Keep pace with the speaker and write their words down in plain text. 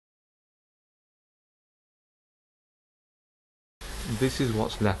This is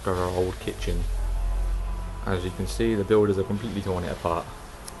what's left of our old kitchen. As you can see, the builders have completely torn it apart.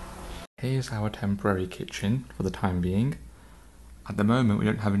 Here's our temporary kitchen for the time being. At the moment we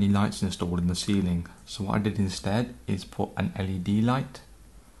don't have any lights installed in the ceiling, so what I did instead is put an LED light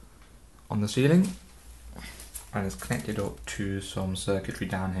on the ceiling and it's connected up to some circuitry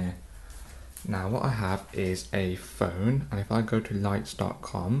down here. Now what I have is a phone, and if I go to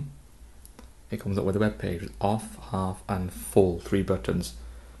lights.com, it comes up with a web page with off, half and full, 3 buttons.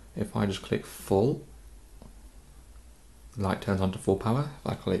 If I just click full, the light turns on to full power.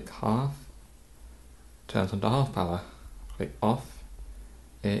 If I click half, it turns on to half power. Click off,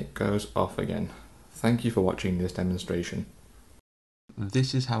 it goes off again. Thank you for watching this demonstration.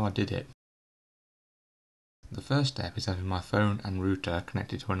 This is how I did it. The first step is having my phone and router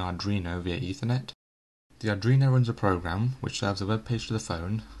connected to an Arduino via Ethernet. The Arduino runs a program which serves a web page to the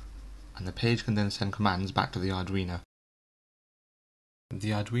phone, and the page can then send commands back to the Arduino.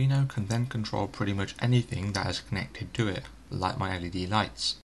 The Arduino can then control pretty much anything that is connected to it, like my LED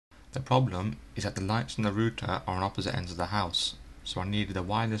lights. The problem is that the lights and the router are on opposite ends of the house, so I needed a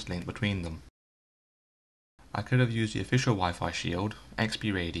wireless link between them. I could have used the official Wi-Fi shield,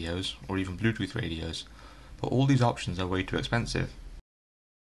 XP radios, or even Bluetooth radios, but all these options are way too expensive.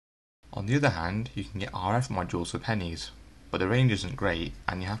 On the other hand, you can get RF modules for pennies, but the range isn't great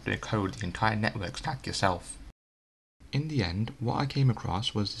and you have to encode the entire network stack yourself. In the end, what I came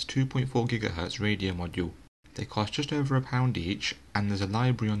across was this 2.4 GHz radio module. They cost just over £1 each, and there's a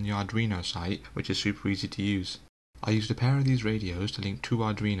library on the Arduino site which is super easy to use. I used a pair of these radios to link 2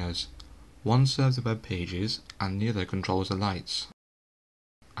 Arduinos. One serves the web pages and the other controls the lights.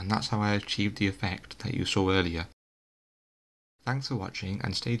 And that's how I achieved the effect that you saw earlier. Thanks for watching,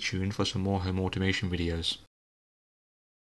 and stay tuned for some more home automation videos.